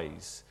greatest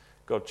ways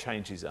God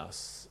changes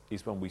us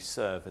is when we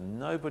serve and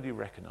nobody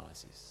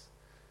recognises.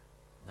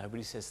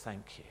 Nobody says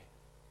thank you.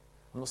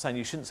 I'm not saying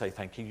you shouldn't say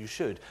thank you, you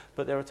should.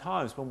 But there are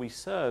times when we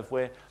serve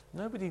where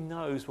nobody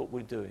knows what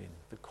we're doing.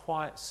 The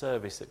quiet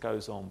service that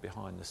goes on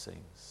behind the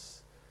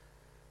scenes.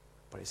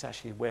 But it's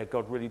actually where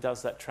God really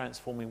does that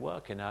transforming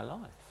work in our life.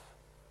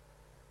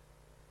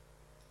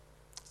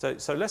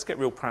 So let's get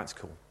real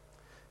practical.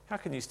 How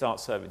can you start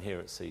serving here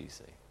at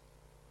CEC?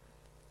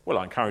 Well,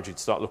 I encourage you to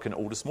start looking at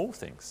all the small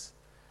things.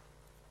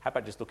 How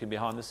about just looking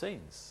behind the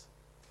scenes?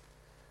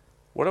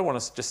 What I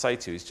want to just say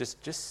to you is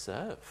just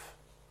serve.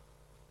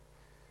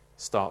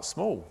 Start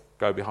small.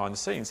 Go behind the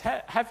scenes.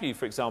 Have you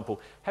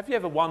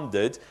ever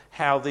wondered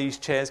how these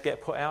chairs get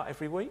put out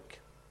every week?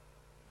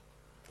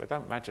 They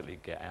don't magically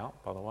get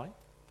out, by the way.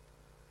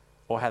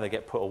 Or how they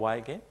get put away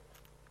again.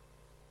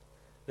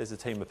 There's a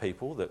team of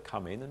people that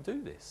come in and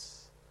do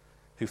this.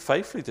 who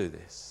faithfully do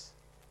this.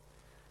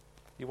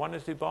 You wonder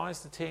who buys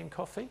the tea and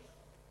coffee?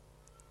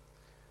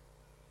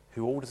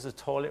 Who orders the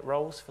toilet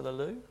rolls for the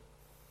loo?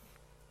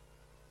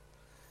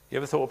 You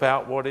ever thought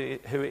about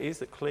who it is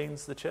that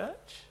cleans the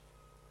church?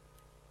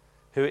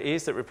 Who it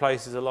is that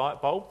replaces a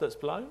light bulb that's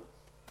blown?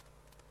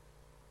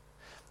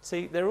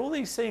 See, there are all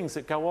these things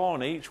that go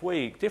on each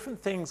week.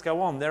 Different things go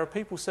on. There are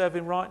people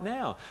serving right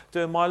now,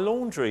 doing my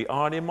laundry,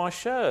 ironing my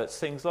shirts,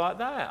 things like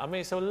that. I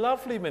mean, it's a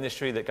lovely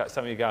ministry that got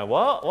some of you going,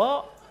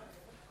 what?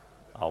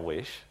 I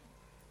wish.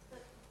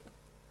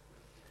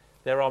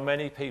 There are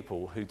many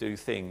people who do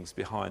things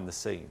behind the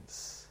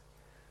scenes.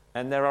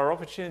 And there are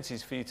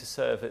opportunities for you to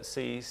serve at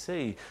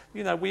CEC.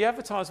 You know, we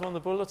advertise them on the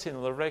bulletin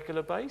on a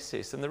regular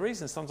basis. And the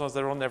reason sometimes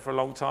they're on there for a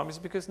long time is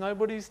because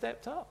nobody's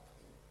stepped up.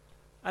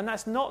 And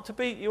that's not to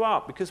beat you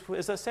up, because,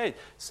 as I said,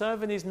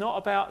 serving is not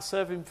about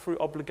serving through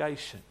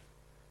obligation.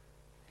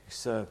 You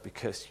serve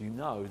because you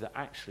know that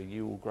actually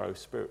you will grow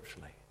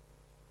spiritually.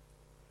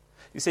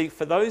 You see,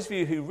 for those of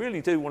you who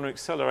really do want to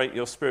accelerate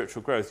your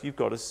spiritual growth, you've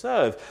got to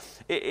serve.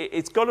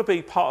 It's got to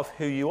be part of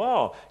who you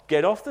are.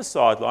 Get off the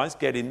sidelines,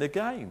 get in the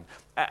game.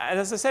 And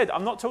as I said,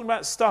 I'm not talking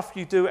about stuff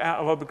you do out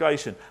of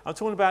obligation. I'm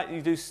talking about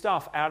you do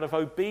stuff out of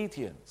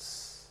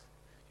obedience.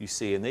 You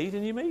see a need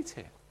and you meet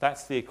it.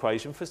 That's the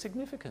equation for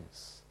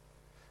significance.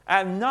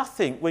 And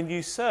nothing when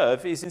you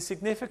serve is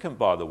insignificant,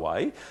 by the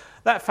way.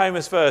 That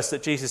famous verse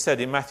that Jesus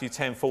said in Matthew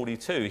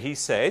 10:42, he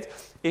said,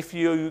 if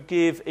you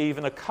give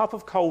even a cup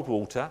of cold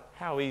water,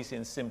 how easy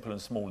and simple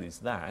and small is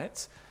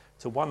that,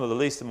 to one of the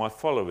least of my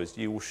followers,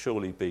 you will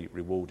surely be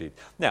rewarded.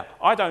 Now,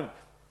 I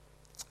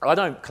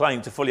don't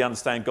claim to fully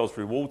understand God's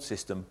reward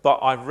system, but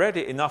I've read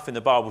it enough in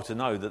the Bible to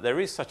know that there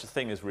is such a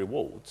thing as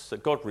rewards,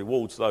 that God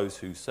rewards those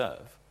who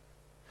serve.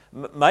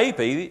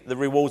 Maybe the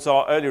rewards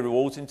are early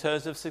rewards in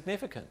terms of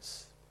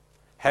significance.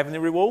 Heavenly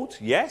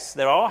rewards? Yes,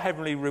 there are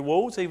heavenly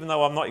rewards, even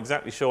though I'm not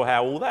exactly sure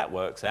how all that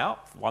works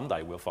out. One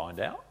day we'll find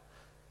out.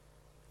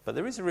 But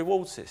there is a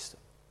reward system.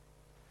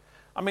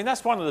 I mean,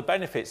 that's one of the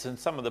benefits and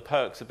some of the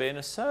perks of being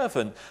a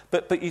servant.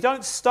 But you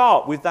don't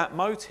start with that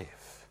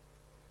motive.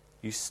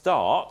 You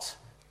start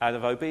out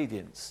of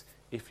obedience.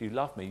 If you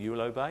love me, you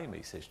will obey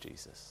me, says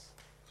Jesus.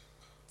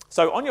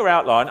 So on your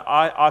outline,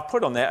 I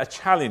put on there a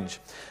challenge.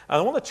 And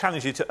I want to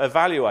challenge you to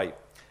evaluate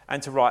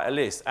and to write a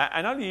list.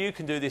 And only you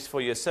can do this for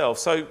yourself.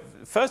 So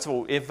first of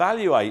all,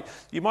 evaluate.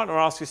 You might want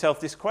to ask yourself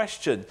this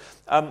question.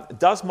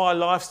 Does my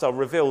lifestyle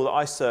reveal that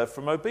I serve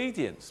from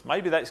obedience?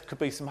 Maybe that could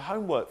be some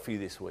homework for you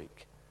this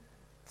week.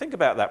 Think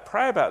about that.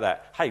 Pray about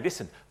that. Hey,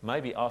 listen,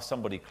 maybe ask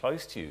somebody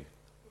close to you,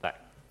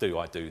 do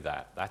I do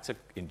that? That's an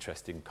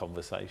interesting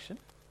conversation.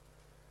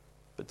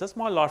 But does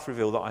my life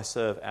reveal that I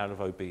serve out of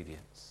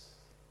obedience?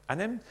 And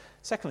then,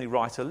 secondly,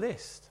 write a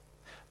list.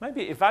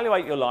 Maybe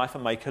evaluate your life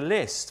and make a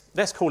list.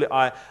 Let's call it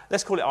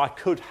I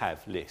could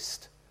have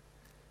list.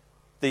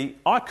 The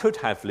I could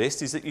have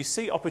list is that you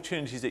see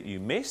opportunities that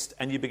you missed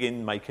and you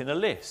begin making a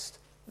list.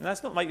 And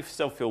that's not make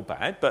yourself feel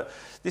bad, but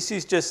this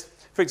is just,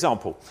 for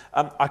example,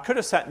 I could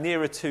have sat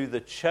nearer to the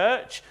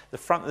church, the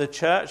front of the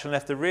church, and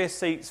left the rear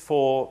seats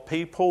for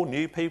people,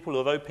 new people,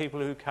 or those people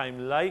who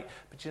came late.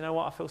 But you know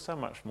what? I feel so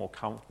much more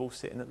comfortable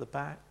sitting at the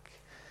back.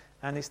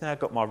 And it's now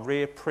got my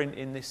rear print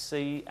in this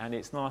seat, and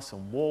it's nice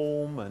and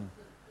warm. And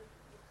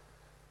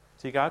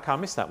so you go, okay, I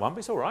missed that one, but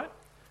it's all right.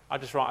 I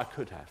just write, I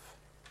could have.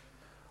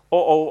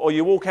 Or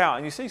you walk out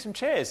and you see some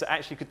chairs that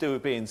actually could do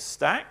with being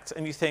stacked,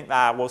 and you think,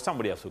 well,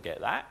 somebody else will get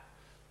that.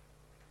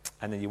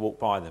 And then you walk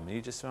by them and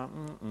you just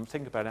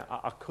think about it,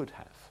 I could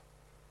have.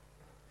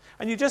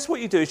 And what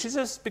you do is you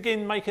just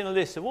begin making a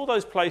list of all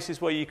those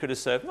places where you could have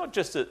served, not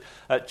just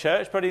at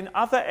church, but in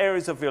other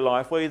areas of your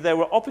life where there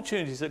were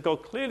opportunities that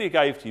God clearly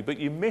gave to you, but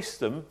you missed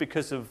them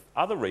because of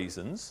other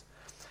reasons.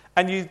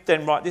 And you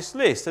then write this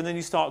list, and then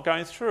you start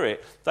going through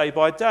it day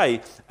by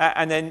day.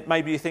 And then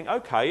maybe you think,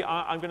 okay,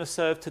 I'm going to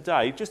serve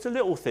today, just a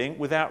little thing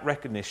without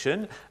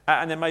recognition.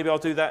 And then maybe I'll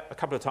do that a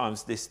couple of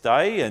times this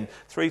day, and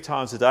 3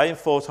 times a day, and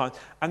 4 times.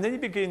 And then you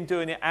begin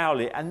doing it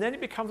hourly, and then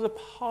it becomes a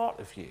part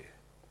of you.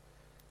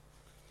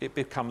 It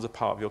becomes a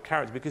part of your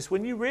character. Because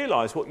when you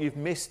realise what you've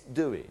missed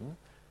doing,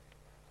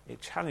 it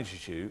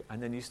challenges you,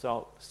 and then you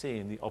start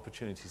seeing the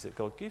opportunities that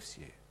God gives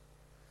you.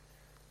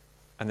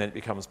 And then it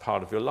becomes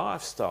part of your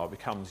lifestyle,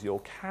 becomes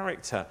your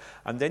character.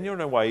 And then you're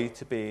on a way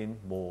to being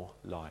more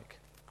like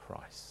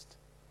Christ.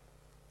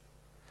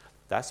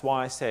 That's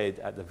why I said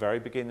at the very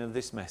beginning of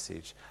this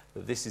message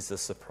that this is the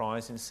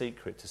surprising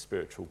secret to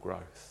spiritual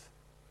growth.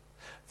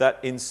 That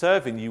in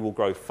serving you will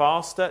grow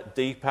faster,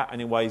 deeper, and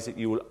in ways that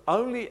you will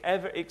only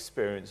ever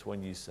experience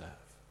when you serve.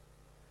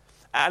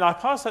 And I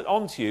pass that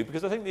on to you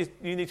because I think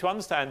you need to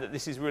understand that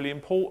this is really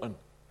important.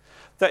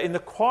 That in the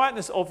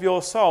quietness of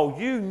your soul,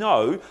 you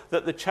know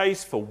that the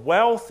chase for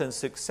wealth and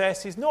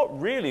success is not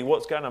really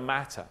what's going to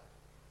matter.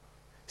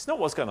 It's not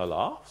what's going to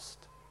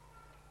last.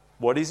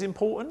 What is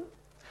important?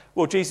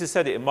 Well, Jesus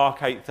said it in Mark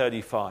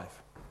 8:35.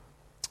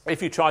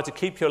 If you try to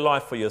keep your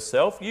life for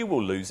yourself, you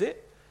will lose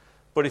it.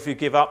 But if you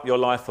give up your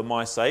life for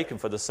my sake and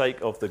for the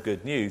sake of the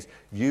good news,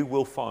 you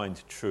will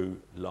find true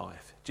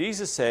life.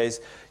 Jesus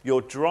says,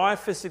 your drive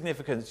for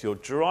significance, your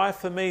drive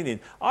for meaning,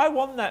 I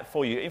want that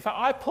for you. In fact,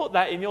 I put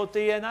that in your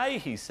DNA,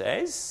 he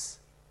says.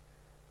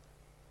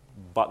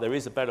 But there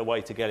is a better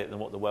way to get it than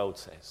what the world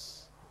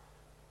says.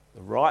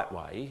 The right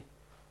way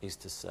is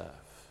to serve.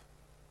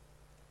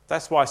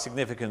 That's why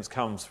significance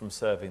comes from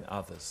serving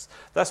others.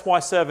 That's why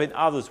serving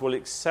others will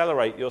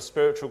accelerate your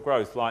spiritual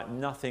growth like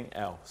nothing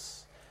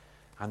else.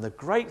 And the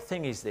great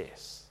thing is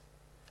this,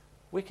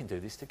 we can do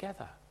this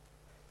together.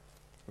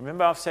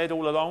 Remember, I've said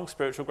all along,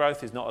 spiritual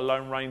growth is not a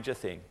Lone Ranger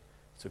thing.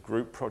 It's a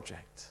group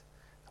project.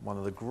 And one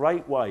of the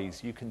great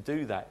ways you can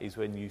do that is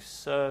when you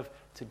serve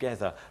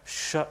together,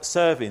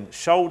 serving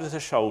shoulder to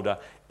shoulder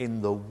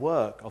in the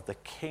work of the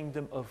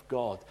kingdom of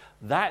God.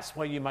 That's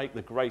where you make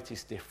the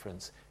greatest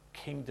difference.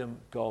 Kingdom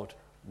God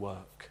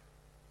work.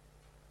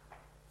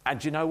 And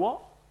do you know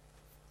what?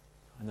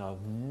 I know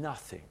of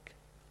nothing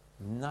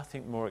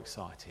more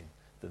exciting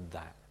than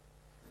that.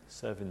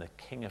 Serving the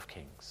King of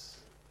Kings.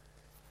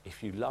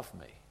 If you love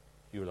me,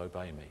 you will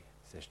obey me,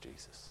 says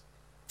Jesus.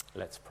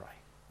 Let's pray.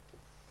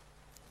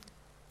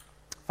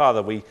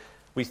 Father, we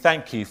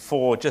thank you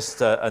for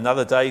just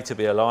another day to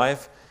be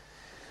alive.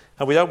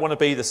 And we don't want to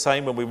be the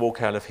same when we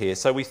walk out of here.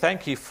 So we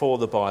thank you for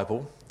the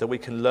Bible that we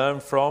can learn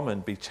from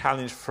and be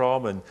challenged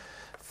from and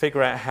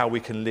figure out how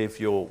we can live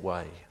your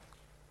way.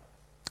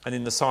 And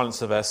in the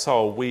silence of our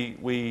soul,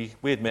 we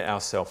admit our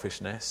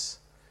selfishness.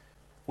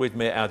 We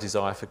admit our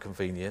desire for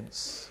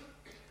convenience.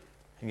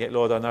 And yet,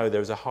 Lord, I know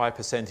there is a high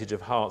percentage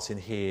of hearts in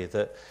here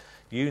that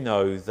you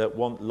know that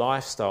want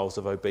lifestyles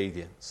of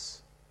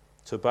obedience,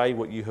 to obey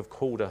what you have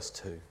called us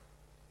to.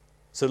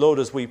 So, Lord,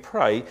 as we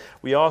pray,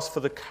 we ask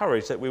for the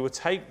courage that we will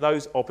take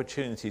those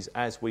opportunities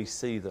as we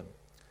see them.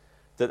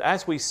 That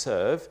as we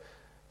serve,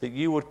 that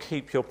you would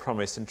keep your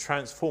promise and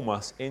transform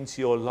us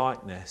into your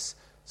likeness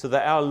so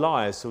that our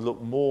lives will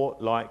look more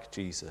like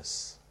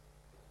Jesus.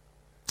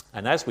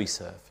 And as we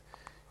serve,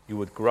 you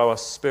would grow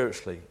us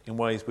spiritually in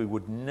ways we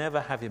would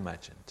never have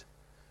imagined.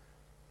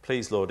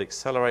 Please, Lord,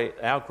 accelerate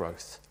our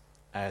growth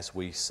as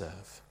we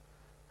serve.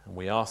 And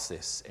we ask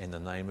this in the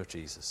name of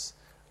Jesus.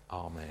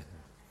 Amen.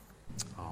 Amen.